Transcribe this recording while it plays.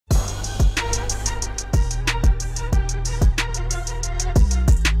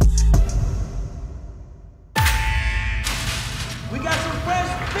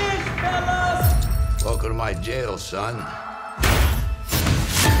jail, son.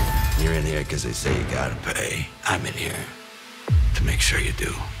 You're in here because they say you gotta pay. I'm in here to make sure you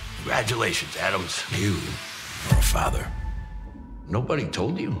do. Congratulations, Adams. You are a father. Nobody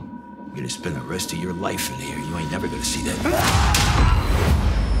told you. You're gonna spend the rest of your life in here. You ain't never gonna see that.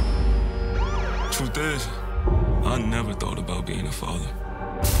 Truth is, I never thought about being a father.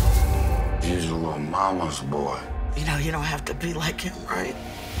 He's a little mama's boy. You know, you don't have to be like him, right?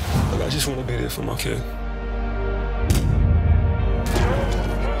 Look, I just want to be there for my kid.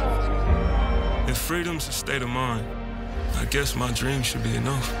 If freedom's a state of mind, I guess my dream should be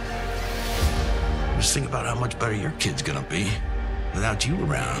enough. Just think about how much better your kid's gonna be without you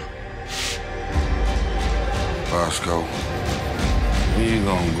around. Bosco, when you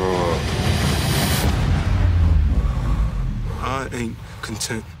gonna grow up? I ain't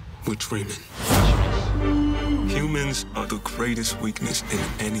content with dreaming. Humans are the greatest weakness in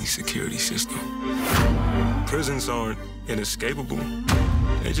any security system. Prisons aren't inescapable.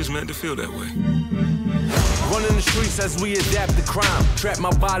 They just meant to feel that way. Running the streets as we adapt to crime. Trap my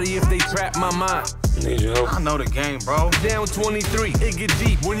body if they trap my mind. Need your help? I know the game, bro. Down 23, it get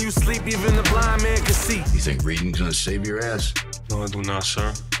deep. When you sleep, even the blind man can see. You think reading's gonna save your ass? No, I do not,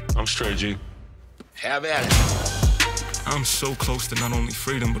 sir. I'm straight G. Have at it. I'm so close to not only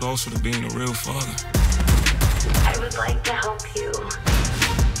freedom, but also to being a real father. I would like to help you.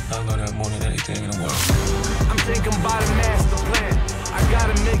 I love that more than anything in the world. I'm thinking about a master plan. I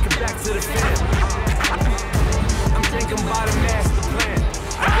gotta make it back to the fan. I'm thinking about a master plan.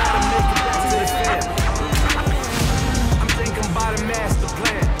 I gotta make it back to the fan. I'm thinking about a master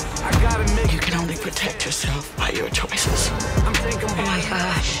plan. I gotta make You can only protect yourself by your choices. I'm thinking about Oh my gosh. a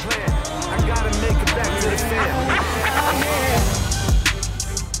master plan.